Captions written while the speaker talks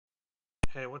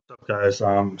Hey, what's up, guys?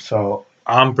 So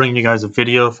I'm bringing you guys a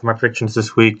video for my predictions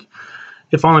this week,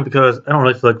 if only because I don't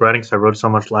really feel like writing because I wrote so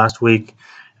much last week.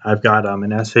 I've got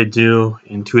an essay due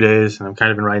in 2 days, and I've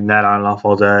kind of been writing that on and off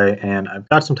all day, and I've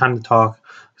got some time to talk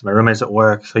because my roommate's at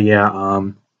work. So yeah,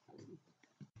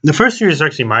 the first series is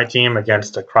actually my team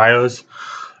against the Cryos.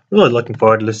 Really looking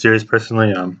forward to this series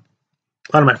personally. A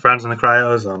lot of my friends in the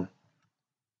Cryos. I'm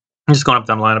just going up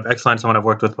down the lineup. Excellent, someone I've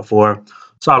worked with before.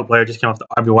 Solid player, just came off the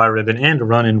RBY ribbon and a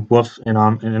run in Wolf in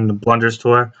the Blunders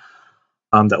tour.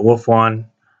 That Wolf won,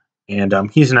 and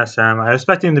he's an SM. I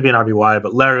expect him to be an RBY,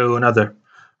 but Leru, another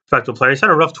respectable player. He's had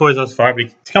a rough tour thus far, but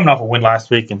he's coming off a win last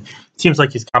week, and it seems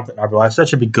like he's competent in RBY, so that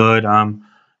should be good.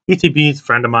 ETB is a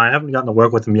friend of mine. I haven't gotten to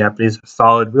work with him yet, but he's a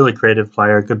solid, really creative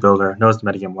player, good builder, knows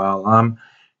the metagame well.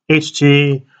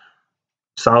 HG,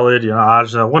 solid,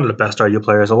 Ajna, one of the best RU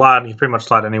players. A lot, he pretty much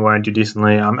slot anywhere and do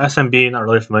decently. SMB, not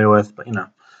really familiar with, but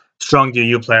strong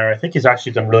DU player. I think he's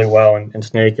actually done really well in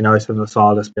Snake, and now he's been a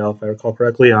solid SPL, if I recall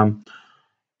correctly.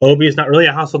 Obi is not really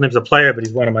a household name as a player, but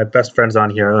he's one of my best friends on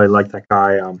here. I really like that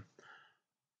guy.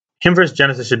 Him versus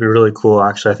Genesis should be really cool,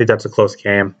 actually. I think that's a close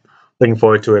game. Looking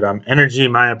forward to it. Energy,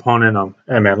 my opponent.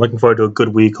 Hey, man, looking forward to a good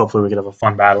week. Hopefully we can have a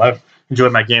fun battle. I've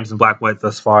enjoyed my games in Black-White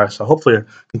thus far, so hopefully a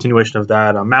continuation of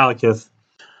that. Malekith,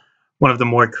 one of the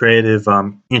more creative,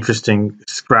 interesting,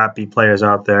 scrappy players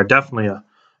out there. Definitely a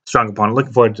strong opponent.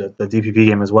 Looking forward to the DPP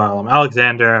game as well.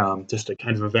 Alexander, just a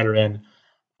kind of a veteran,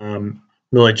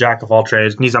 really jack of all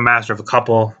trades. And he's a master of a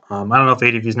couple. I don't know if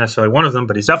ADV is necessarily one of them,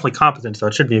 but he's definitely competent, so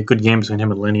it should be a good game between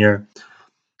him and Linear.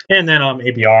 And then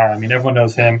ABR, I mean, everyone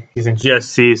knows him. He's in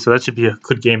GSC, so that should be a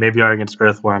good game. ABR against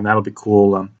Earthworm, that'll be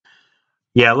cool.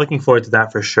 Yeah, looking forward to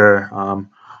that for sure.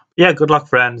 Yeah, good luck,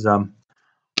 friends.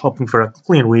 Hoping for a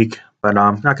clean week, but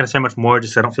I'm not going to say much more.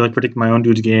 Just I don't feel like predicting my own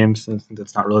dude's games. I think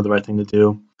that's not really the right thing to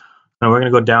do. Now we're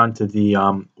going to go down to the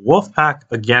Wolfpack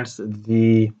against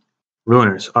the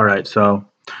Ruiners. All right, so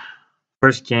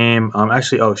first game.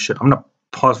 Actually, oh shit, I'm going to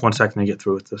pause 1 second to get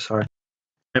through with this. Sorry,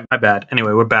 my bad.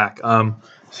 Anyway, we're back.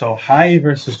 So High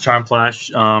versus Charm Flash.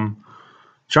 Charm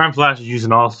Flash is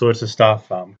using all sorts of stuff.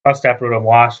 Cross Tap Rotom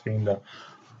Wash being the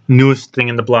newest thing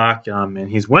in the block, and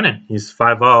he's winning. He's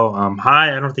 5-0.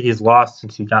 High, I don't think he's lost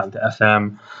since he got into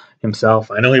SM himself.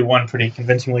 I know he won pretty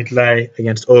convincingly today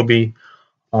against Obi.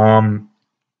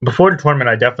 Before the tournament,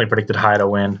 I definitely predicted High to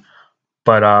win,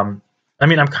 but I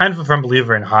mean, I'm kind of a firm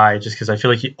believer in High just because I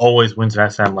feel like he always wins in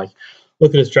SM. Like,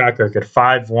 look at his track record: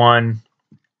 5-1,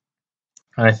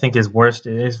 and I think his worst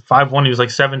is 5-1. He was like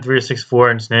 7-3 or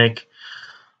 6-4 in Snake.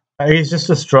 He's just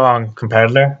a strong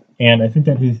competitor, and I think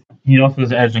that he also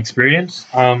has edge and experience.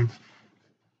 But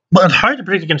it's hard to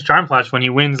predict against Charm Flash when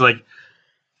he wins like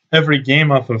every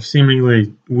game off of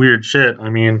seemingly weird shit.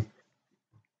 I mean,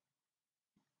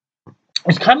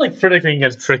 it's kind of like predicting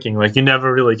against tricking. Like, you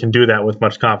never really can do that with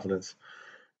much confidence.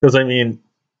 Because, I mean,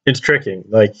 it's tricking.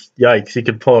 Like, yikes, he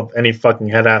could pull up any fucking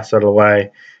head ass out of the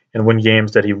way and win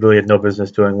games that he really had no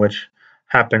business doing, which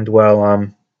happened, well,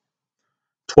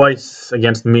 twice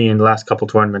against me in the last couple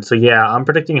tournaments. So, yeah, I'm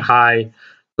predicting High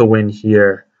to win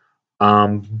here.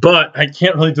 But I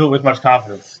can't really do it with much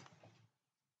confidence.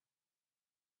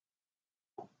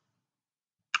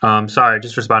 Sorry, I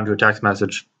just responded to a text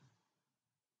message.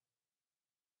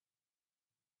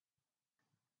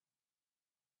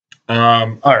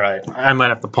 All right, I might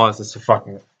have to pause this to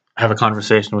fucking have a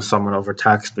conversation with someone over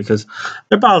text because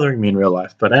they're bothering me in real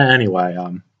life. But anyway,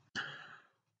 yeah,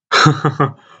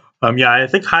 I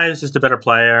think High is just a better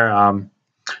player,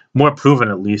 more proven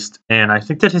at least, and I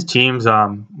think that his teams,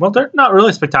 well, they're not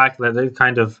really spectacular. They're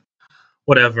kind of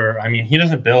whatever. I mean, he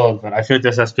doesn't build, but I feel like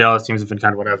this SPL his teams have been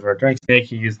kind of whatever. During Snake,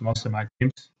 he used most of my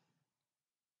teams.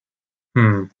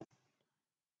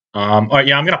 All right,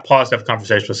 yeah, I'm gonna pause to have a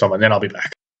conversation with someone, then I'll be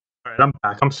back. All right, I'm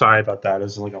back. I'm sorry about that.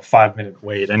 It's like a 5-minute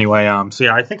wait. Anyway, so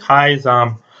yeah, I think High's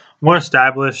more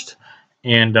established,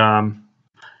 and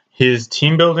his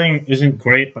team building isn't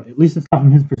great, but at least it's not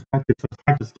from his perspective. So it's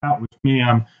hard to scout, which may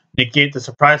negate the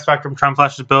surprise factor from Charm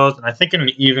Flash's build. And I think in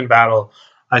an even battle,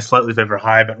 I slightly favor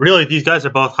High. But really, these guys are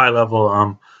both high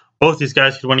level. Both these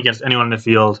guys could win against anyone in the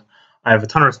field. I have a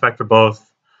ton of respect for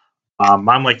both. I'm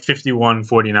like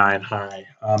 51-49 High.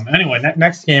 Anyway,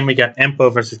 next game we got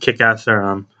Empo versus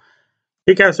Kickasser.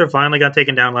 Kickasser finally got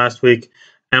taken down last week.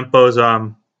 Empo's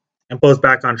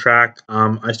back on track.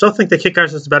 I still think the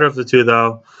Kickasser is the better of the two,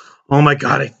 though. Oh my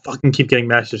god, I fucking keep getting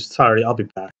messages. Sorry, I'll be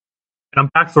back. And I'm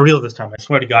back for real this time, I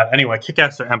swear to god. Anyway,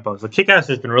 Kickasser Empo. So Kickasser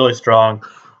has been really strong.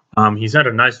 He's had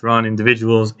a nice run in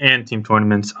individuals and team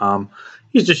tournaments.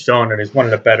 He's just shown that he's one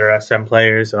of the better SM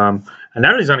players. And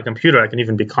now that he's on a computer, I can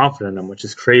even be confident in him, which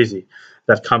is crazy.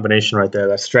 That combination right there,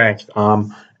 that strength.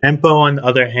 Empo, on the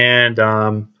other hand,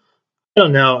 I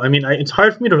don't know. I mean, it's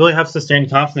hard for me to really have sustained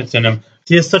confidence in him.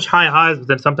 He has such high highs, but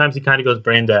then sometimes he kind of goes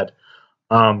brain dead.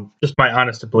 Just my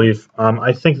honest belief.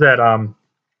 I think that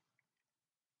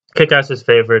Kick-Ass is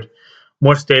favored.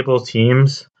 More stable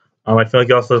teams. I feel like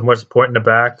he also has more support in the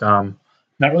back.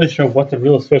 Not really sure what the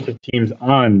real source of teams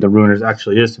on the Ruiners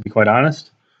actually is, to be quite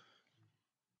honest.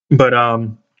 But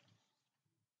no,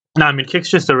 I mean, Kick's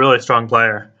just a really strong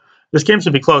player. This game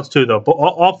should be close too, though. But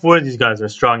all four of these guys are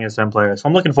strong SM players, so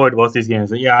I'm looking forward to both these games.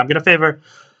 But yeah, I'm gonna favor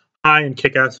High and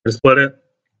Kick-Ass to split it.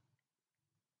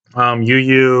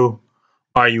 UU,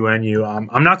 RUNU.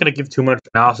 I'm not gonna give too much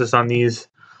analysis on these.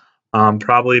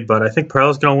 Probably, but I think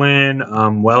Pearl's gonna win.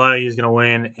 Wella is gonna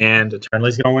win, and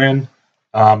Eternally's gonna win.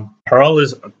 Pearl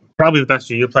is probably the best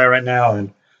UU player right now,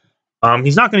 and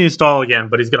he's not gonna use stall again,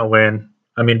 but he's gonna win.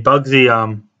 I mean,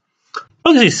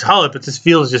 Bugsy's solid, but this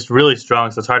field is just really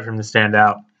strong, so it's hard for him to stand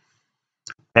out.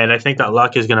 And I think that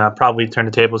Luck is gonna probably turn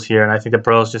the tables here, and I think that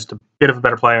Pearl is just a bit of a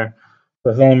better player.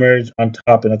 So he'll emerge on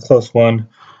top in a close one.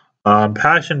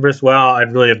 Passion versus Well, I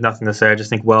really have nothing to say. I just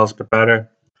think Well's a bit better.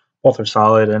 Both are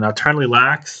solid, and Eternally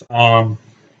Lax. I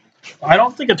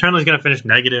don't think Eternally's going to finish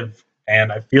negative,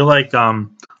 and I feel like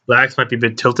Lax might be a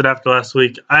bit tilted after last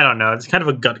week. I don't know. It's kind of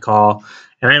a gut call,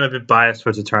 and I am a bit biased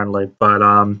towards Eternally, but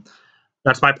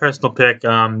that's my personal pick.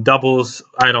 Doubles,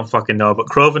 I don't fucking know, but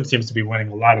Croven seems to be winning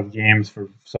a lot of games for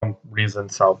some reason,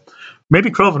 so maybe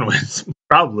Croven wins.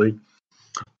 Probably.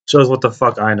 Shows what the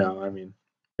fuck I know. I mean,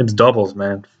 it's doubles,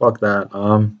 man. Fuck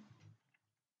that.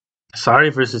 Sorry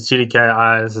versus TDK.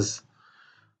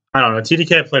 I don't know.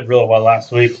 TDK played real well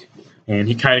last week, and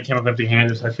he kind of came up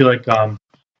empty-handed. So I feel like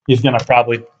he's gonna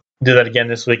probably do that again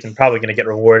this week, and probably gonna get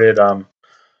rewarded. I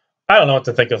don't know what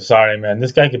to think of Sorry, man.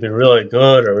 This guy could be really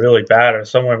good or really bad or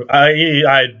somewhere. I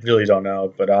really don't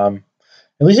know, but at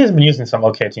least he's been using some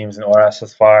okay teams in ORS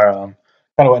thus far. Kind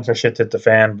of waiting for shit to hit the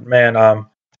fan, man.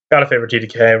 Got a favorite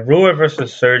TDK. Ruhr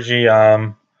versus Sergi.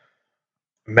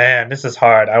 Man, this is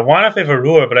hard. I want to favor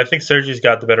Ruhr, but I think Sergi's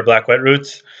got the better black-white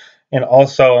roots. And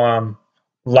also,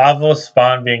 Lavos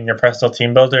Spawn being your personal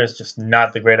team builder is just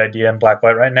not the great idea in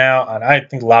black-white right now. And I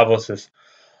think Lavos is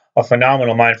a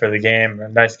phenomenal mind for the game. A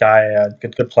nice guy, a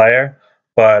good player.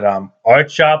 But Art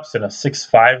Chops in a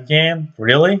 6-5 game?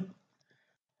 Really?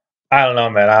 I don't know,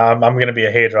 man. I'm going to be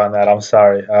a hater on that. I'm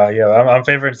sorry. Yeah, I'm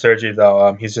favoring Sergi,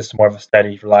 though. He's just more of a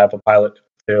steady, reliable pilot,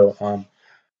 too.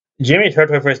 Jimmy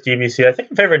Turtway versus DBC. I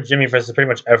think I'm favoring Jimmy versus pretty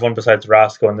much everyone besides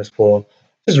Roscoe in this pool.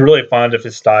 Just really fond of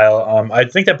his style. I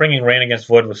think that bringing Rain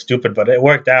against Wood was stupid, but it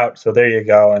worked out. So there you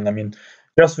go. And I mean,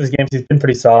 the rest of his games, he's been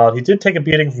pretty solid. He did take a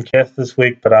beating from Kith this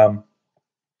week, but I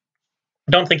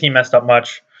don't think he messed up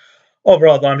much.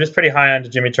 Overall, though, I'm just pretty high on the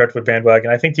Jimmy Turtwood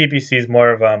bandwagon. I think DBC is more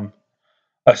of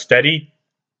a steady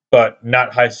but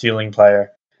not high ceiling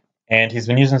player. And he's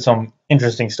been using some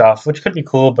interesting stuff, which could be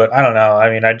cool, but I don't know. I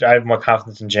mean, I have more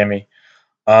confidence in Jimmy.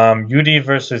 UD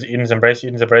versus Eden's Embrace.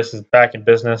 Eden's Embrace is back in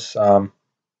business. Don't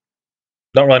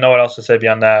really know what else to say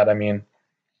beyond that. I mean,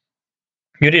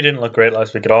 UD didn't look great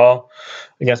last week at all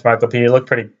against Michael P. He looked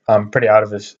pretty out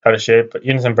of shape. But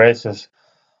Eden's Embrace is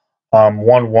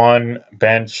 1-1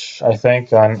 bench, I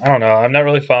think. I don't know. I'm not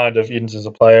really fond of Eden's as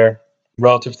a player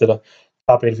relative to the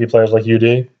top 80 players like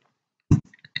UD.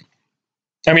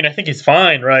 I mean, I think he's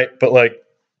fine, right? But like,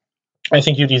 I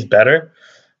think UD's better.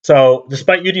 So,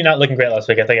 despite UD not looking great last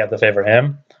week, I think I have to favor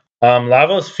him.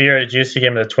 Lavos Fear, a juicy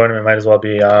game of the tournament, might as well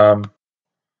be. I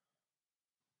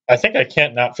think I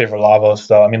can't not favor Lavos,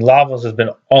 though. I mean, Lavos has been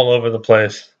all over the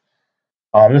place.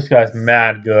 This guy's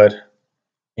mad good,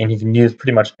 and he can use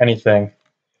pretty much anything.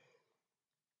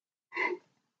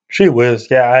 Gee whiz,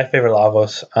 yeah, I favor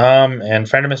Lavos. And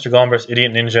friend of Mr. Golem versus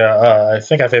Idiot Ninja. I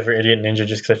think I favor Idiot Ninja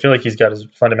just because I feel like he's got his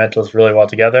fundamentals really well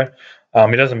together.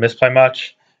 He doesn't misplay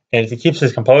much, and if he keeps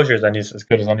his composure, then he's as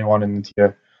good as anyone in the tier.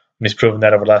 And he's proven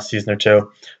that over the last season or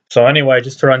two. So anyway,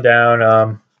 just to run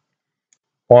down,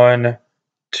 1,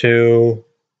 2,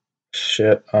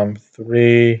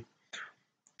 3,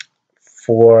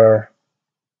 4,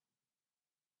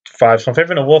 5. So I'm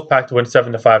favoring the Wolfpack to win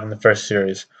 7-5 in the first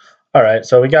series. All right,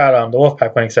 so we got the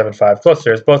Wolfpack winning 7-5. Close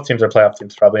series. Both teams are playoff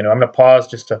teams, probably. I'm going to pause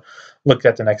just to look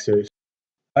at the next series.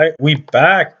 All right, we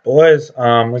back, boys.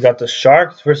 We got the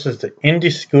Sharks versus the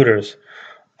Indie Scooters.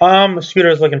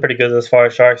 Scooters looking pretty good as far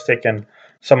as Sharks taking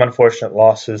some unfortunate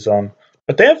losses.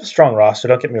 But they have a strong roster,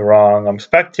 don't get me wrong.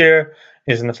 Spectier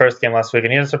is in the first game last week,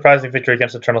 and he had a surprising victory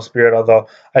against Eternal Spirit, although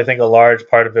I think a large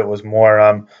part of it was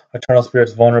more Eternal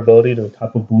Spirit's vulnerability to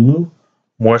Tapu Bulu,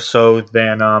 more so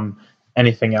than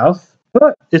anything else.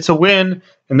 But it's a win,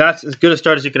 and that's as good a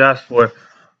start as you could ask for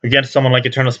against someone like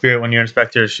Eternal Spirit when you're in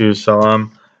Spectier's shoes. So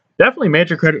definitely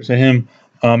major credit to him.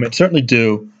 It certainly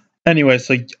do. Anyway,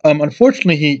 so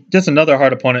unfortunately, he gets another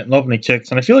hard opponent in opening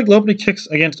kicks, and I feel like opening kicks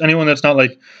against anyone that's not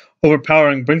like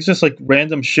overpowering brings just like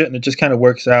random shit, and it just kind of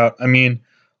works out. I mean,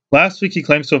 last week he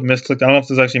claims to have misclicked. I don't know if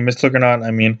this is actually misclick or not. I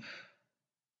mean,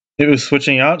 it was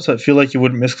switching out, so I feel like you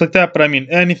wouldn't misclick that. But I mean,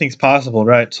 anything's possible,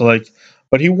 right? So like,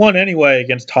 but he won anyway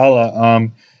against Tala.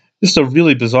 Just a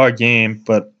really bizarre game.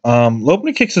 But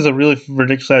opening kicks is a really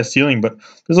ridiculous ceiling, but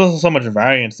there's also so much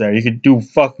variance there. You could do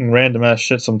fucking random ass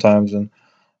shit sometimes, and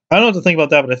I don't know what to think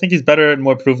about that. But I think he's better and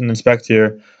more proven than Spect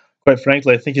here. Quite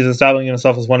frankly, I think he's establishing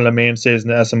himself as one of the mainstays in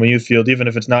the SMU field, even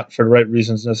if it's not for the right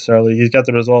reasons necessarily. He's got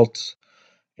the results,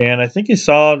 and I think he's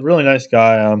solid. Really nice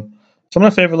guy. Some of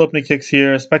my favorite opening kicks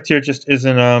here. Spect here just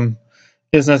isn't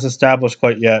as established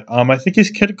quite yet. I think his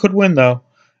kid could win though.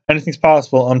 Anything's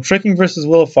possible. Tricking versus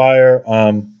Will of Fire.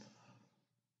 I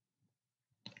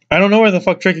don't know where the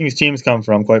fuck Tricking's teams come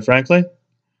from, quite frankly,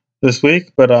 this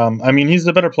week. But I mean, he's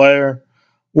the better player.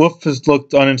 Wolf has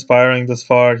looked uninspiring this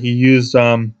far. He used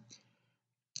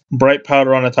bright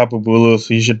powder on the top of Bulu,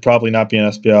 so he should probably not be in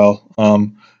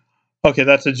SPL. Okay,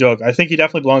 that's a joke. I think he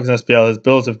definitely belongs in SPL. His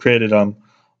builds have created a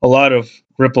lot of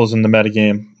ripples in the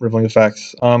metagame, rippling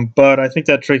effects. But I think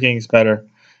that tricking is better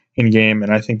in game,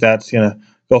 and I think that's gonna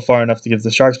go far enough to give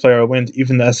the Sharks player a win,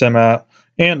 even the SM out,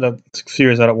 and the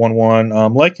series out at 1-1.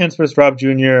 Lycans versus Rob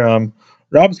Jr.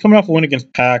 Rob's coming off a win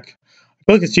against Pack. I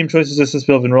feel like his team choices this has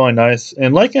been really nice.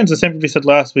 And Lycans, the same thing we said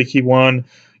last week, he won.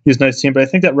 He was a nice team, but I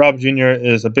think that Rob Jr.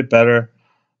 is a bit better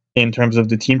in terms of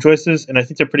the team choices, and I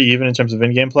think they're pretty even in terms of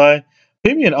in-game play.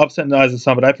 Maybe an upset in the eyes of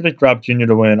some, but I predict Rob Jr.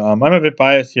 to win. I'm a bit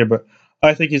biased here, but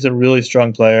I think he's a really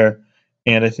strong player,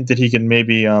 and I think that he can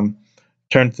maybe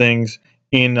turn things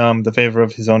in the favor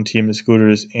of his own team, the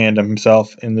Scooters, and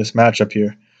himself in this matchup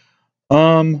here.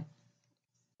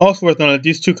 Also worth noting that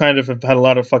these two kind of have had a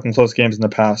lot of fucking close games in the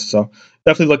past, so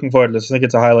definitely looking forward to this. I think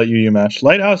it's a highlight UU match.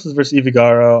 Lighthouses versus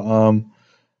Ivigaro.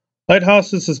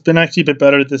 Lighthouses has been actually a bit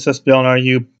better at this SPL and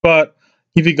RU, but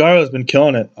Ivigaro has been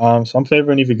killing it. So I'm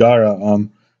favoring Ivigaro.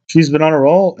 She's been on a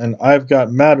roll, and I've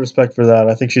got mad respect for that.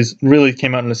 I think she's really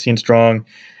came out in the scene strong,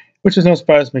 which is no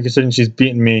surprise to me considering she's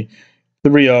beaten me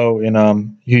 3-0 in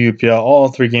UUPL, all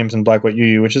 3 games in Black White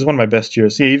UU, which is one of my best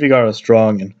years. Yeah, Ivigaro is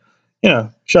strong, and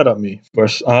shut up me, of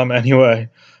course. Anyway,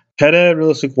 Tere,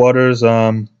 Realistic Waters,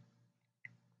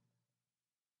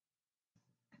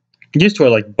 these two are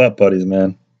like butt buddies,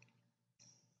 man.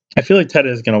 I feel like Ted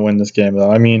is going to win this game,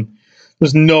 though. I mean,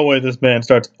 there's no way this man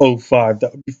starts 0-5.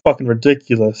 That would be fucking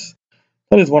ridiculous.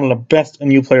 Ted is one of the best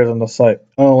NU players on the site.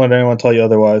 I don't let anyone tell you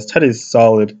otherwise. Ted is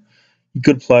solid,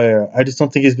 good player. I just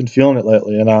don't think he's been feeling it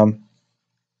lately. And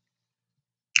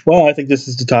well, I think this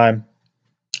is the time,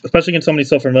 especially against somebody he's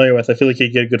so familiar with. I feel like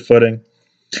he'd get a good footing,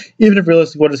 even if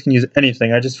Realistic Waters can use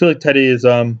anything. I just feel like Teddy is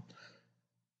solid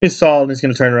and he's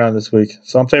going to turn around this week.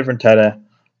 So I'm favoring Teddy.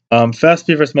 Fast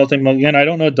Speed versus Miltank. Again, I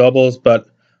don't know doubles, but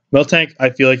Miltank, I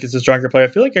feel like is a stronger player. I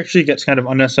feel like actually gets kind of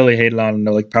unnecessarily hated on in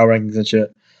the like power rankings and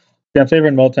shit. Yeah, I'm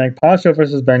favoring Miltank. Pasho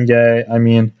versus Ben Gay. I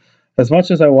mean, as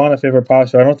much as I want to favor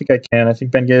Pasho, I don't think I can. I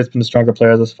think Ben Gay has been the stronger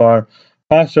player thus far.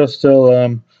 Pasho's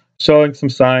still showing some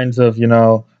signs of,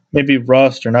 maybe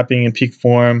rust or not being in peak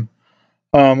form.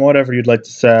 Whatever you'd like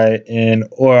to say. In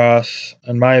Oras,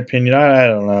 in my opinion, I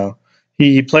don't know.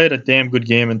 He played a damn good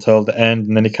game until the end,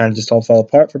 and then he kind of just all fell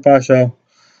apart for Pasho.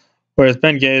 Whereas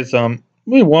Ben Gay's,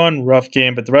 we won rough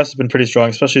game, but the rest has been pretty strong,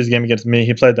 especially his game against me.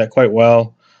 He played that quite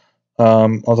well.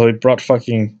 Although he brought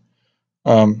fucking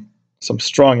some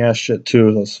strong ass shit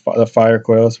too. The fire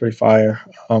coil, that's pretty fire.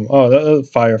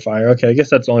 Fire. Okay, I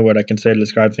guess that's the only word I can say to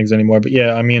describe things anymore. But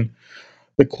yeah, I mean,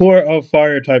 the core of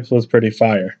fire types was pretty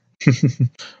fire.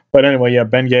 But anyway, yeah,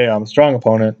 Ben Gay, strong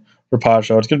opponent for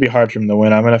Pasho. It's gonna be hard for him to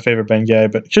win. I'm gonna favor Ben Gay,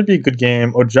 but it should be a good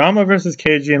game. Ojama versus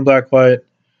KG and Black White.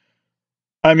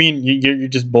 I mean, you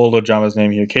just bold Ojama's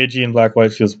name here. KG and Black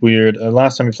White feels weird.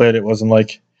 Last time we played it wasn't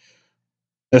like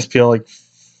SPL like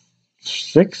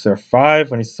 6 or 5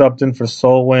 when he subbed in for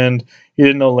Soulwind. He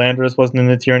didn't know Landorus wasn't in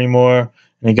the tier anymore,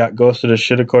 and he got ghosted as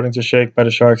shit according to Shake by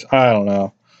the Sharks. I don't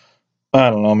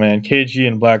know, man. KG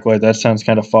and Black White, that sounds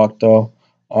kind of fucked though.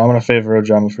 I'm gonna favor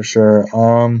Ojama for sure.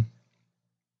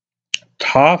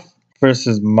 Toph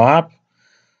versus Mop.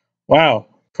 Wow,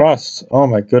 Crust. Oh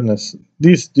my goodness.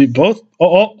 These both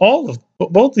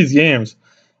both these games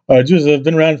just have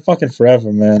been around fucking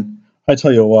forever, man. I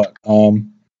tell you what.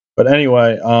 But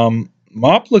anyway,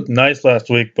 Mop looked nice last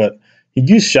week, but he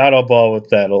used Shadow Ball with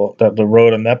the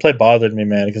Rotom. That play bothered me,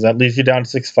 man, because that leaves you down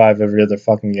 6-5 every other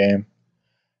fucking game.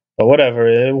 But whatever,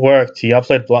 it worked. He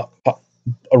outplayed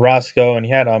Roscoe, and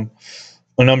he had a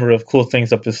number of cool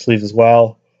things up his sleeve as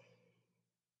well.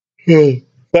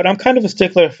 But I'm kind of a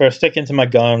stickler for sticking to my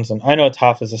guns, and I know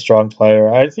Toph is a strong player.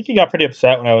 I think he got pretty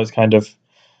upset when I was kind of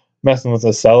messing with the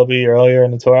Celebi earlier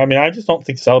in the tour. I mean, I just don't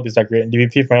think Celebi's that great in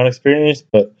DVP from my own experience,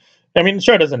 but I mean,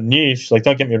 sure, it doesn't niche. Like,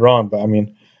 don't get me wrong, but I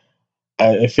mean,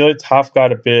 I feel like Toph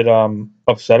got a bit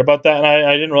upset about that, and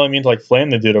I didn't really mean to like flame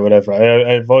the dude or whatever.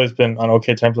 I've always been on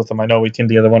okay terms with him. I know we teamed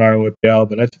together 1 hour with PL,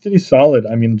 but I think that he's solid.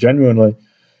 I mean, genuinely,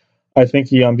 I think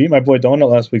he beat my boy Donut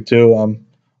last week too.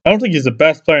 I don't think he's the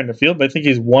best player in the field, but I think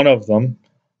he's one of them.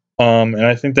 And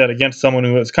I think that against someone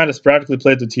who has kind of sporadically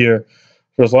played the tier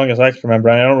for as long as I can remember,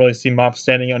 I don't really see Mop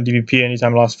standing on DVP anytime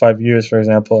in the last 5 years, for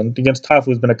example. And against Toph,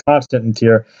 who's been a constant in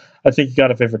tier, I think you got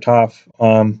to favor Toph.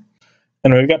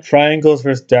 And we've got Triangles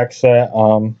versus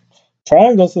Dexa.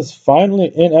 Triangles is finally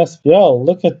in SPL.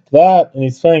 Look at that. And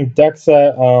he's playing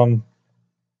Dexa.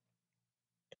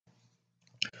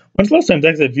 When's the last time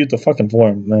Dexa viewed the fucking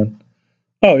forum, man?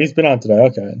 Oh, he's been on today.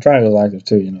 Okay. Triangle's active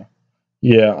too, you know.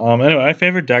 Yeah. Anyway, I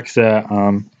favor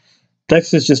Dexa.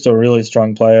 Dexa is just a really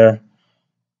strong player.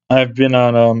 I've been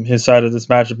on his side of this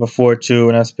matchup before too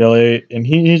in SPL 8, and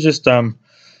he just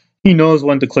he knows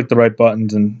when to click the right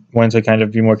buttons and when to kind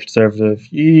of be more conservative.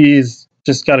 He's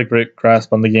just got a great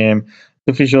grasp on the game.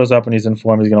 If he shows up and he's in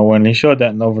form, he's going to win. He showed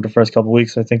that over the first couple of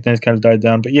weeks. I think then he's kind of died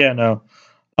down. But yeah, no,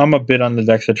 I'm a bit on the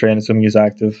Dexa train, assuming he's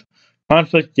active.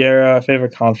 Conflict, Yara,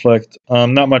 favorite Conflict.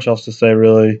 Not much else to say,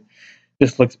 really.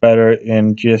 Just looks better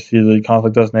in GSC. The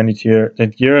Conflict doesn't any tier.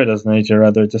 Yara doesn't any tier,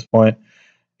 rather, at this point.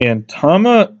 And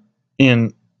Tama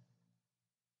in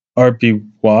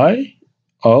RBY?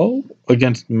 Oh,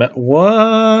 against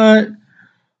what?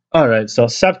 All right, so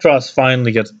Septros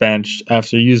finally gets benched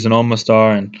after using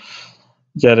Omastar and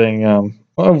getting a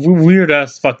weird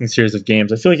ass fucking series of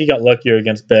games. I feel like he got luckier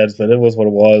against Beds, but it was what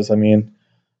it was. I mean,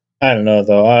 I don't know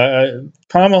though.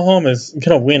 Primal Home is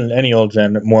gonna win any old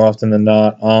gen more often than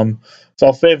not. So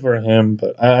I'll favor him,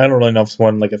 but I don't really know if it's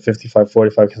more than like a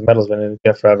 55-45 because Metal's been in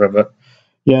it forever. But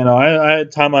yeah, no, I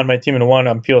had Tom on my team in one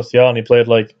on PLCL, and he played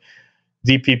like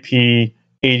DPP,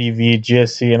 ADV,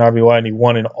 GSC, and RBY, and he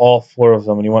won in all 4 of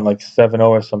them, and he won like 7-0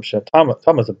 or some shit.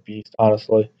 Tama's a beast,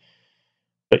 honestly.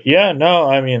 But yeah, no,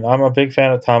 I mean, I'm a big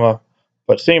fan of Tama,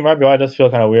 but seeing RBY does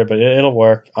feel kind of weird, but it'll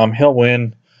work. He'll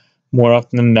win more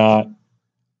often than not.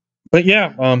 But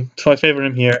yeah, so I favor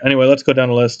him here. Anyway, let's go down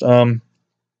the list.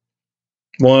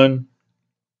 1,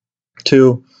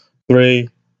 2, 3,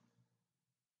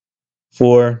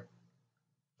 4,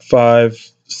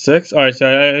 5, 6. All right,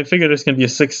 so I figured it's gonna be a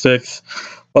 6-6.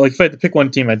 But like, if I had to pick one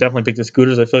team, I definitely pick the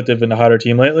Scooters. I feel like they've been the hotter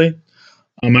team lately.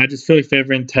 I just feel like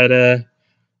favoring Teta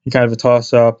in kind of a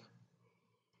toss-up.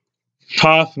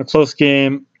 Toph in a close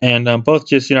game, and both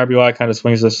GSC and RBY kind of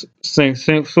swings the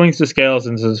scales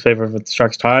into his favor if it's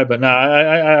Sharks tie. But no,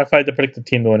 if I had to predict the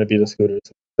team to win, it'd be the Scooters.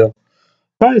 So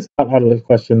probably not out of the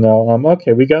question though.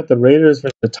 Okay, we got the Raiders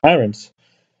versus the Tyrants.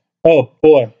 Oh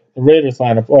boy, the Raiders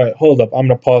lineup. All right, hold up. I'm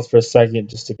gonna pause for a second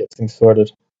just to get things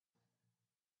sorted.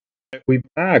 We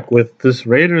back with this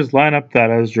Raiders lineup that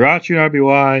has Jirachi and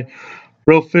RBY,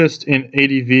 Brofist in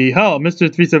ADV. Hell,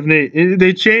 Mr. 378.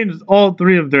 They changed all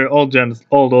 3 of their old gen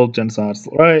slots,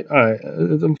 right? All right,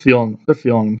 they're feeling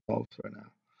themselves right now.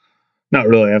 Not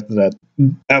really after that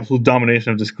absolute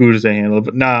domination of the Scooters they handled,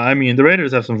 but nah. I mean, the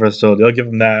Raiders have some versatility. I'll give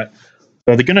them that.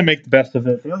 So they're gonna make the best of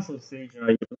it. They also Sage,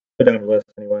 you put down the list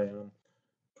anyway.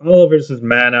 Tala versus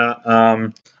Mana.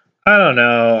 I don't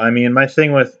know. I mean, my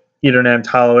thing with Eternam,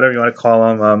 Tala, whatever you want to call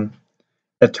him,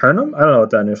 Eternum? I don't know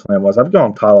what that initial name was. I'm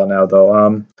going Tala now,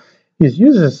 though. He's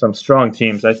using some strong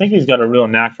teams. I think he's got a real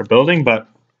knack for building, but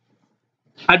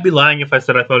I'd be lying if I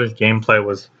said I thought his gameplay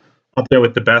was up there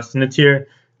with the best in the tier.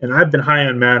 And I've been high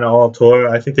on Mana all tour.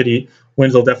 I think that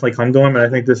wins will definitely come to him, and I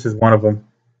think this is one of them.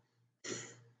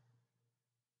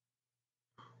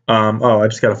 I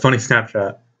just got a funny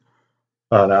Snapchat.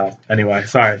 Oh, no. Anyway,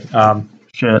 sorry.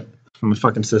 Shit. From my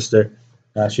fucking sister.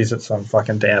 She's at some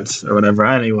fucking dance or whatever.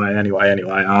 Anyway.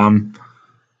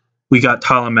 We got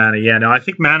Tala Mana. Yeah, no, I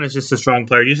think Mana is just a strong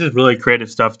player. He uses really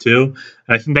creative stuff, too.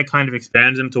 And I think that kind of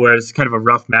expands him to where it's kind of a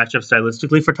rough matchup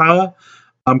stylistically for Tala.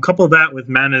 Couple that with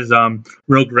Mana's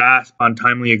real grasp on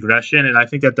timely aggression, and I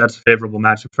think that that's a favorable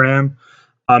matchup for him.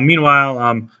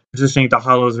 Meanwhile, positioning the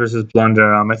Hollows versus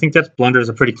Blunder. I think that Blunder is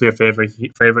a pretty clear favorite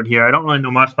here. I don't really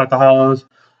know much about the Hollows.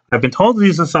 I've been told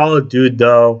he's a solid dude,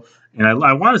 though, and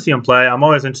I want to see him play. I'm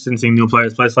always interested in seeing new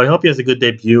players play, so I hope he has a good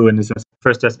debut in his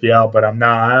first SPL, but I'm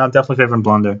definitely favoring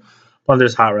Blunder.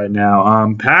 Blunder's hot right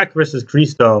now. Pack versus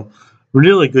Cristo.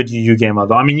 Really good UU game,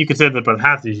 although. I mean, you could say that about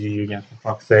half these UU games, for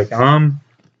fuck's sake.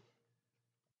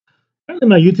 Apparently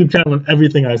my YouTube channel and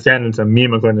everything I stand into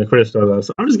meme according to Cristo, though.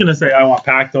 So I'm just going to say I want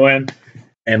Pack to win.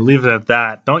 and leave it at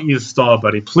that. Don't use stall,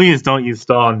 buddy. Please don't use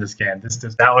stall in this game.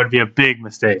 That would be a big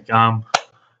mistake. All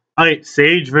right,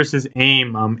 Sage versus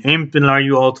Aim. Aim been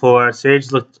RU all tour.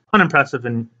 Sage looked unimpressive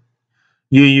in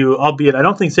UU, albeit I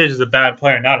don't think Sage is a bad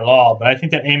player, not at all. But I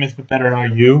think that Aim is better in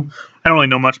RU. I don't really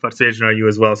know much about Sage in RU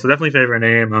as well, so definitely favoring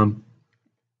Aim.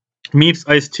 Meeps,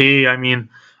 Ice T. I mean,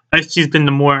 Ice T's been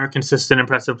the more consistent,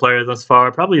 impressive player thus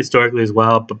far, probably historically as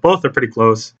well. But both are pretty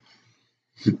close.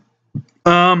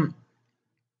 I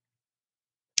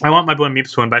want my boy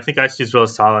Meeps to win, but I think Ice T's really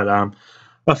solid. I'm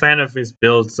a fan of his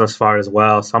builds thus far as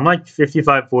well. So I'm like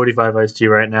 55-45 Ice T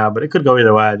right now, but it could go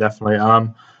either way, definitely.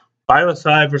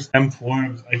 Biosci versus M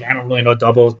Forbes. Like, I don't really know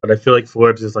doubles, but I feel like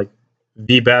Forbes is like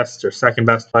the best or second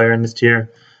best player in this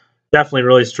tier. Definitely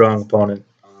really strong opponent.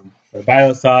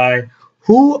 Biosci,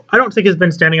 who I don't think has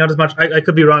been standing out as much. I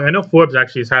could be wrong. I know Forbes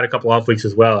actually has had a couple off weeks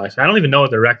as well. Actually, I don't even know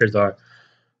what their records are.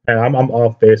 I'm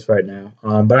off base right now.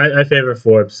 But I favor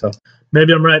Forbes, so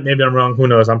maybe I'm right, maybe I'm wrong. Who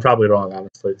knows? I'm probably wrong,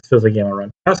 honestly. This feels like a game I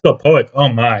run. Pascal Poic, oh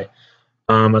my.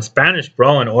 A Spanish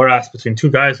brawl in Oras between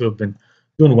two guys who have been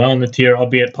doing well in the tier,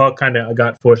 albeit Poic kind of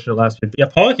got fortunate last week. But yeah,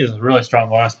 Poic is a really strong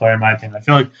Oras player, in my opinion. I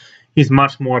feel like he's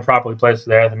much more properly placed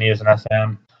there than he is in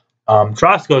SM.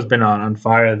 Trosco's been on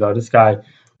fire, though. This guy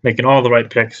making all the right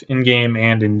picks in-game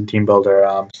and in Team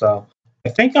Builder. So I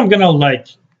think I'm going to,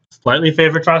 slightly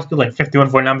favor Trosco, like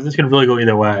 51-49, but this could really go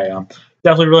either way.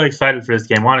 Definitely really excited for this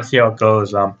game. Want to see how it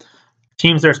goes.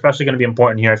 Teams are especially going to be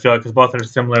important here, I feel like, because both are a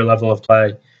similar level of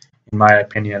play, in my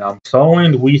opinion. Solo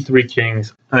and We Three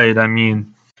Kings. I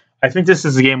think this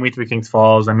is the game We Three Kings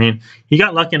falls. I mean, he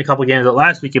got lucky in a couple games, but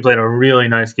last week he played a really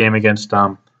nice game against,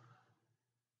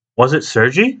 was it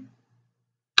Sergi?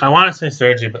 I want to say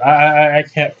Sergi, but I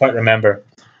can't quite remember.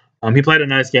 He played a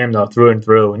nice game, though, through and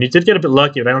through. And he did get a bit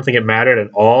lucky, but I don't think it mattered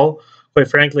at all. Quite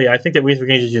frankly, I think that We Three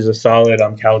Kings is a solid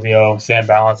Caldeo, Sam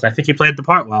Balance, and I think he played the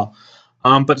part well.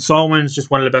 But Solwyn's just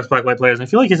one of the best black-white players. I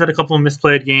feel like he's had a couple of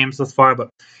misplayed games thus far,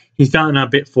 but he's gotten a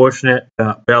bit fortunate,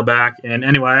 bail back. And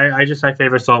anyway, I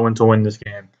favor Solwyn to win this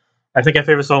game. I think I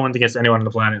favor Solwyn against anyone on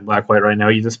the planet in black-white right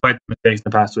now, despite the mistakes in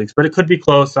the past weeks. But it could be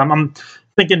close. I'm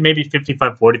thinking maybe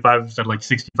 55-45 instead of like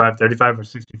 65-35 or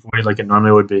 60-40 like it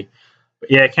normally would be.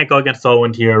 But yeah, I can't go against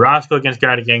Solwyn here. Roscoe against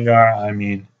Gary Gengar. I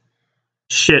mean,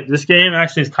 shit, this game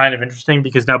actually is kind of interesting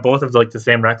because now both have the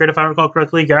same record, if I recall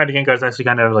correctly. Gary Gengar is actually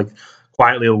kind of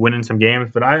quietly winning some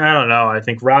games, but I don't know. I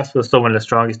think Roscoe is still one of the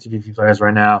strongest TPP players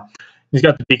right now. He's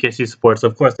got the BKC support, so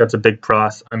of course that's a big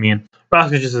plus. I mean,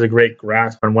 Roscoe just has a great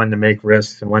grasp on when to make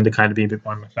risks and when to kind of be a bit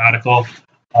more methodical.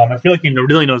 I feel like he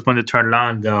really knows when to turn it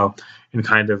on, though, and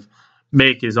kind of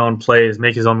make his own plays,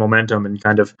 make his own momentum, and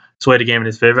kind of sway the game in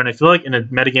his favor. And I feel like in a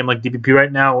metagame like DPP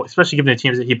right now, especially given the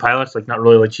teams that he pilots, not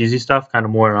really cheesy stuff, kind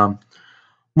of more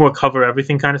cover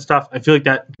everything kind of stuff, I feel like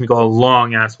that can go a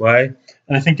long ass way.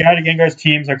 And I think Gary Gengar's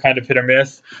teams are kind of hit or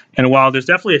miss. And while there's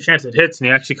definitely a chance it hits and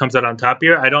he actually comes out on top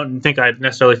here, I don't think I'd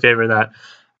necessarily favor that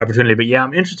opportunity. But yeah,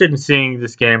 I'm interested in seeing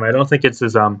this game. I don't think it's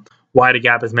as wide a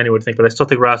gap as many would think, but I still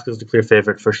think Roscoe's the clear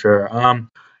favorite for sure.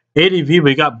 ADV,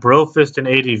 we got Brofist and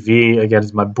ADV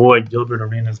against my boy Gilbert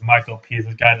Arenas, Michael P.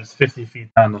 This guy that's 50 feet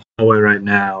down the hallway right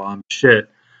now. Shit.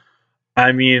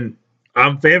 I mean,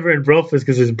 I'm favoring Brofist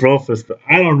because it's Brofist, but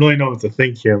I don't really know what to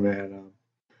think here, man.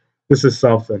 This is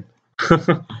something.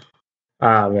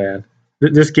 Man.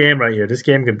 This game right here, this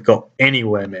game could go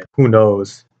anywhere, man. Who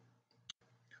knows?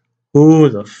 Who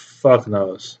the fuck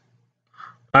knows?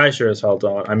 I sure as hell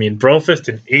don't. I mean, Brofist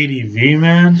and ADV,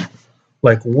 man?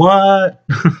 What?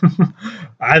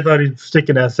 I thought he'd stick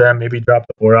in SM, maybe drop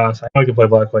the Oras. I know he could play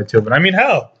black-white too, but I mean,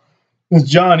 hell. It's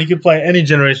John. He could play any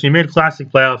generation. He made classic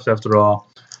playoffs after all.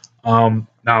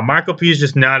 Now, Marco P is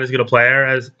just not as good a player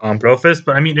as Brofist,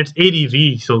 but I mean, it's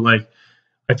ADV, so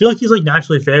I feel like he's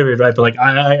naturally favored, right? But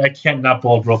I can't not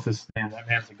bowl Brofist. Man, that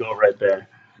man's a go right there.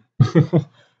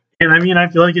 And I mean, I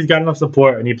feel like he's got enough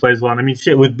support and he plays well. And I mean,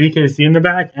 shit, with BKC in the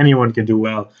back, anyone can do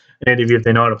well in ADV if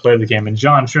they know how to play the game. And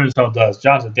John sure as hell does.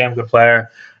 John's a damn good player.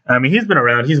 I mean, he's been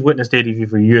around. He's witnessed ADV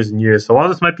for years and years. So while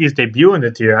this might be his debut in the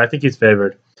tier, I think he's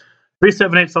favored.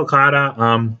 378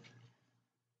 Sulcata.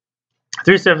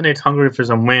 378's hungry for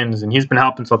some wins, and he's been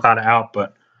helping Sulcata out.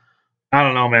 But I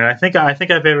don't know, man. I think I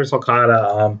favor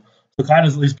Sulcata.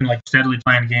 Sulcata's at least been steadily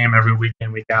playing the game every week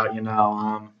in, week out.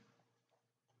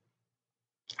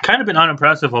 Kind of been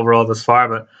unimpressive overall this far,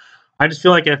 but I just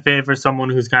feel like I favor someone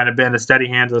who's kind of been a steady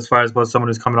hand as far as both someone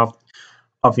who's coming off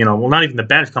well, not even the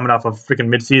bench, coming off of freaking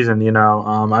midseason.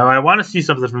 I want to see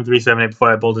something from 378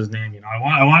 before I bold his name.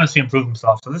 I want to see him prove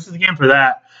himself. So this is the game for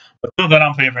that. But still, that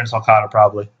I'm favoring Sulcata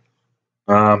probably.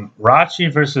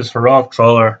 Rachi versus Heroic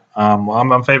Troller.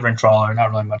 I'm favoring Troller. Not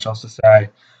really much else to say.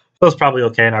 Phil's probably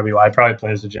okay in RBY. Probably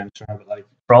plays the Gen, sure, but like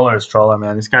Troller is Troller,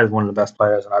 man. This guy's one of the best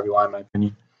players in RBY, in my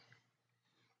opinion.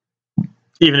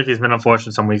 Even if he's been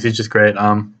unfortunate some weeks, he's just great.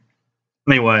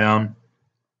 Anyway,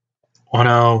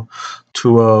 1-0,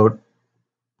 2-0,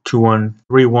 2-1,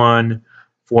 3-1,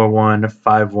 4-1,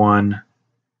 5-1,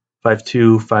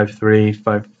 5-2, 5-3,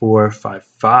 5-4,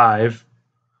 5-5,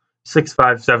 6-5,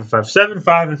 7-5,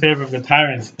 7-5 in favor of the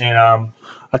Tyrants in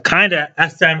a kind of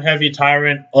SM heavy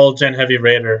Tyrant, old gen heavy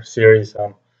Raider series.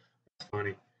 It's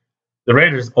funny. The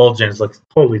Raiders old gens look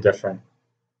totally different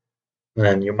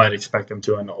than you might expect them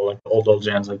to in like old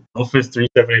gens like Brofist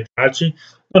 378 Tachi.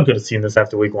 I'm good at seeing this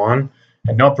after week 1.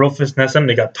 And no Brofist Nessim,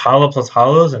 they got Tala plus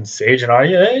Hollows and Sage and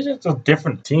Arya. It's just a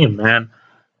different team, man.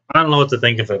 I don't know what to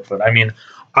think of it, but I mean,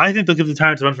 I think they'll give the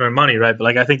Tyrants a run for their money, right? But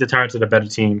like, I think the Tyrants are the better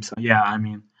team. So yeah, I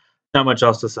mean, not much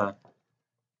else to say. All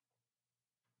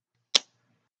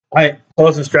right,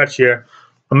 closing stretch here.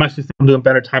 I'm actually doing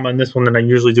better time on this one than I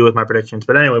usually do with my predictions.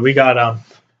 But anyway, we got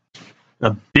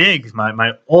a big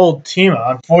my old team.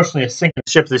 Unfortunately, a sinking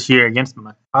ship this year against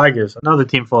my Tigers. Another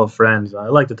team full of friends. I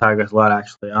like the Tigers a lot,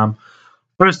 actually.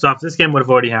 First off, this game would have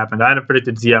already happened. I had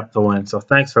predicted ZF to win, so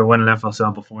thanks for winning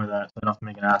FSL before that. So I don't have to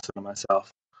make an ass of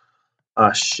myself.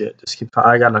 Shit.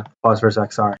 I gotta pause for a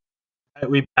sec. Sorry. All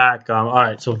right, we back. All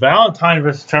right. So Valentine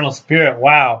versus Eternal Spirit.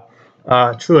 Wow.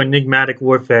 True enigmatic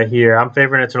warfare here. I'm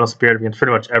favoring Eternal Spirit against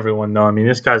pretty much everyone, though. I mean,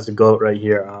 this guy's the GOAT right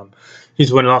here.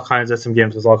 He's winning all kinds of SM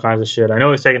games with all kinds of shit. I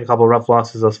know he's taken a couple of rough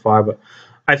losses thus far, but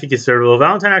I think he's servable.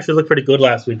 Valentine actually looked pretty good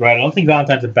last week, right? I don't think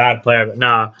Valentine's a bad player, but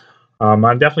nah.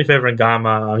 I'm definitely favoring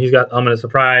Gamma. He's got Element of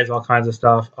Surprise, all kinds of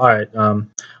stuff. All right.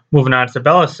 Moving on.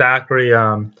 Sabella Zachary.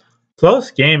 Close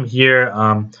game here.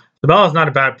 Sabella's not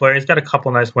a bad player. He's got a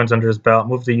couple nice wins under his belt.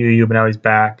 Moved to UU, but now he's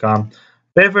back.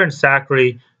 Favoring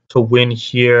Zachary to win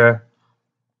here.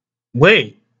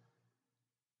 Wait.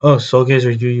 Oh, Soul Gazer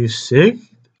UU Sig?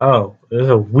 Oh, there's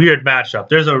a weird matchup.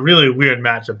 There's a really weird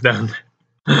matchup down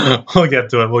there. We'll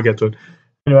get to it.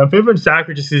 Anyway, I'm favoring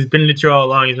Zachary just because he's been literally all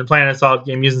along. He's been playing a solid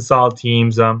game, using solid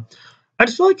teams. I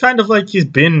just feel like he's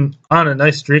been on a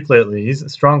nice streak lately. He's a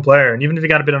strong player, and even if he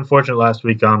got a bit unfortunate last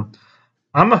week, I'm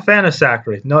a fan of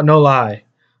Zachary. No lie.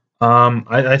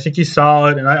 I think he's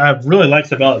solid, and I really like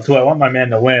Sabella too. I want my man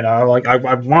to win. I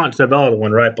want Sabella to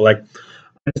win, right? But like,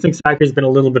 I just think Zachary's been a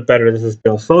little bit better. This is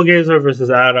Bill Soulgazer versus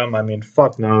Adam. I mean,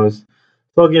 fuck knows.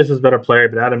 Soulgazer's a better player,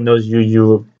 but Adam knows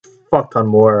you a fuck ton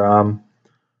more.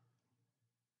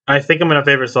 I think I'm going to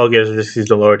favor Soulgazer just because he's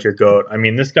the lower tier GOAT. I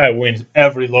mean, this guy wins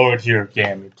every lower tier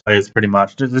game he plays pretty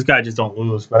much. This guy just don't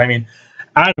lose. But I mean,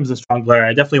 Adam's a strong player.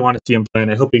 I definitely want to see him play,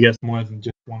 and I hope he gets more than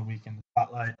just 1 week in the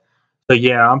spotlight. So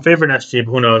yeah, I'm favoring SG,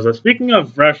 but who knows? Speaking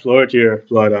of fresh lower tier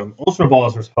blood, Ultra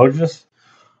Balls versus Pogis.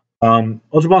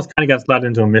 Ultra Balls kind of got slid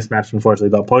into a mismatch, unfortunately,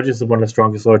 though. Pogis is one of the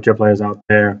strongest lower tier players out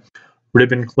there.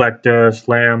 Ribbon Collector,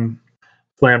 Slam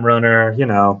Runner, you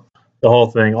know, the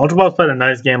whole thing. Ultra Balls played a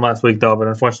nice game last week, though, but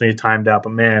unfortunately he timed out.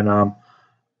 But man,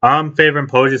 I'm favoring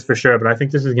Pogis for sure, but I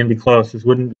think this is going to be close. This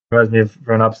wouldn't surprise me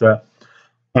for an upset.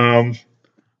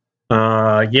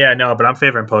 Yeah, no, but I'm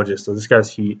favoring Pogis, so this guy's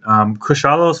heat.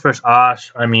 Kushalos versus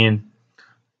Osh. I mean,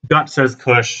 gut says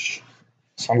Kush,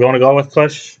 so I'm going to go with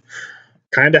Kush.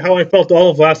 Kind of how I felt all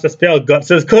of last SPL. Gut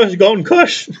says Kush, going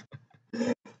Kush.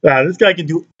 This guy can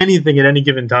do anything at any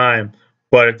given time,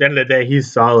 but at the end of the day,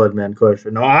 he's solid, man. Kush.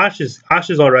 No, Osh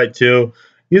is all right too.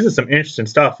 Uses some interesting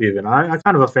stuff, even. I'm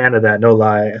kind of a fan of that, no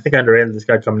lie. I think I underrated this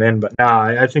guy coming in, but nah,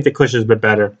 I think the Kush is a bit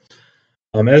better.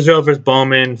 Ezreal versus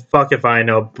Bowman. Fuck if I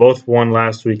know. Both won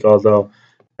last week, although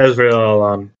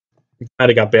Ezreal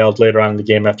kind of got bailed later on in the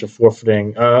game after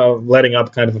forfeiting, letting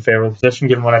up kind of a favorable position,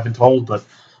 given what I've been told. But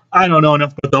I don't know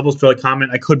enough about doubles to really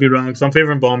comment. I could be wrong, so I'm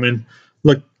favoring Bowman.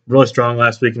 Looked really strong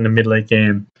last week in the mid-late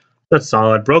game. That's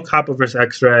solid. Broke Hopper versus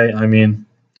X-Ray. I mean,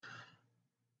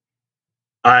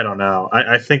 I don't know.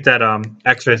 I think that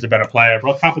X-Ray is the better player.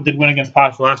 Broke Hopper did win against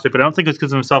Posh last week, but I don't think it's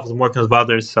because of himself. It's more because of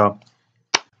others, so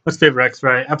let's favor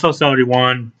X-Ray.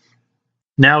 FL71.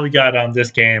 Now we got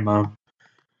this game.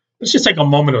 Let's just take a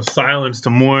moment of silence to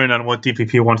mourn on what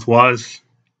DPP once was.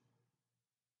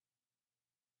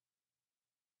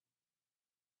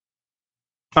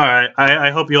 All right.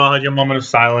 I hope you all had your moment of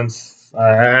silence.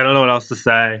 I don't know what else to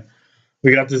say.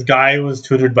 We got this guy who was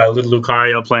tutored by Little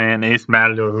Lucario playing Ace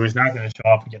Matador, who's not going to show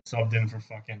up and get subbed in for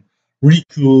fucking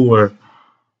Riku or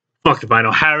fuck if I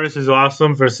know. Harris is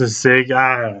awesome versus Sig.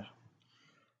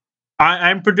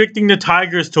 I'm predicting the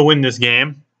Tigers to win this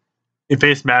game if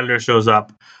Ace Matador shows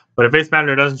up. But if Ace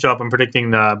Matador doesn't show up, I'm predicting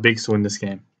the Bigs to win this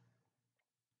game.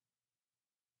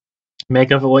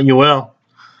 Make of it what you will.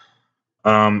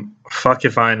 Fuck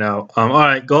if I know. All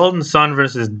right, Golden Sun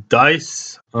versus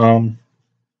Dice.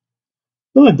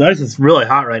 Oh, Dice is really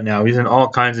hot right now. He's in all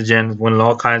kinds of gens, winning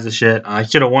all kinds of shit. I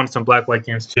should have won some black white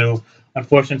games too.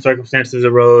 Unfortunate circumstances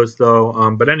arose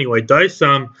though. But anyway, Dice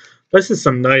is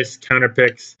some nice counter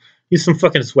picks. He's some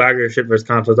fucking swagger shit versus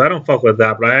consoles. I don't fuck with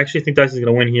that, but I actually think Dice is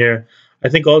gonna win here. I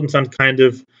think Golden Sun's kind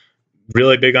of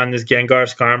really big on this Gengar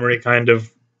Skarmory kind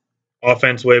of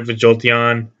offense wave with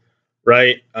Jolteon,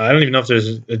 right? I don't even know if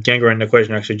there's a Gengar in the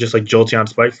equation actually, just like Jolteon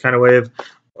Spikes kind of wave.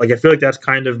 Like I feel like that's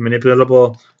kind of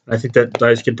manipulatable. I think that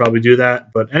Dice could probably do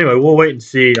that. But anyway, we'll wait and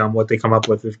see what they come up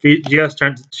with. If GS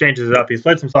changes it up, he's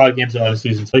played some solid games in the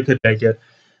season, so he could take it.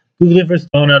 Google versus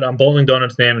Donut. I'm bowling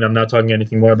Donut's name, and I'm not talking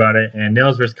anything more about it. And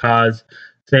Nails versus Kaz.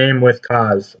 Same with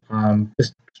Kaz.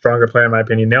 Just stronger player in my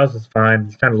opinion. Nails is fine.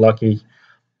 He's kind of lucky,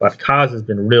 but Kaz has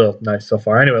been real nice so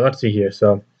far. Anyway, let's see here.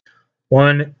 So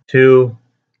 1, 2,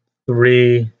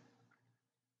 3,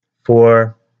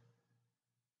 4,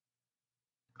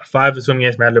 5 assuming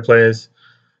against Madler plays.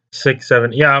 6,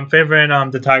 7. Yeah, I'm favoring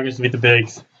the Tigers to beat the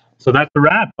Bigs. So that's the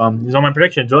wrap. These are my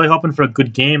predictions. Really hoping for a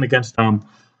good game against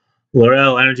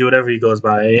Laurel Energy, whatever he goes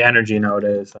by, Energy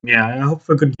nowadays. Yeah, I hope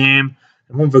for a good game.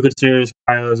 I'm hoping for a good series.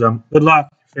 Good luck.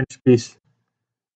 Finish. Peace.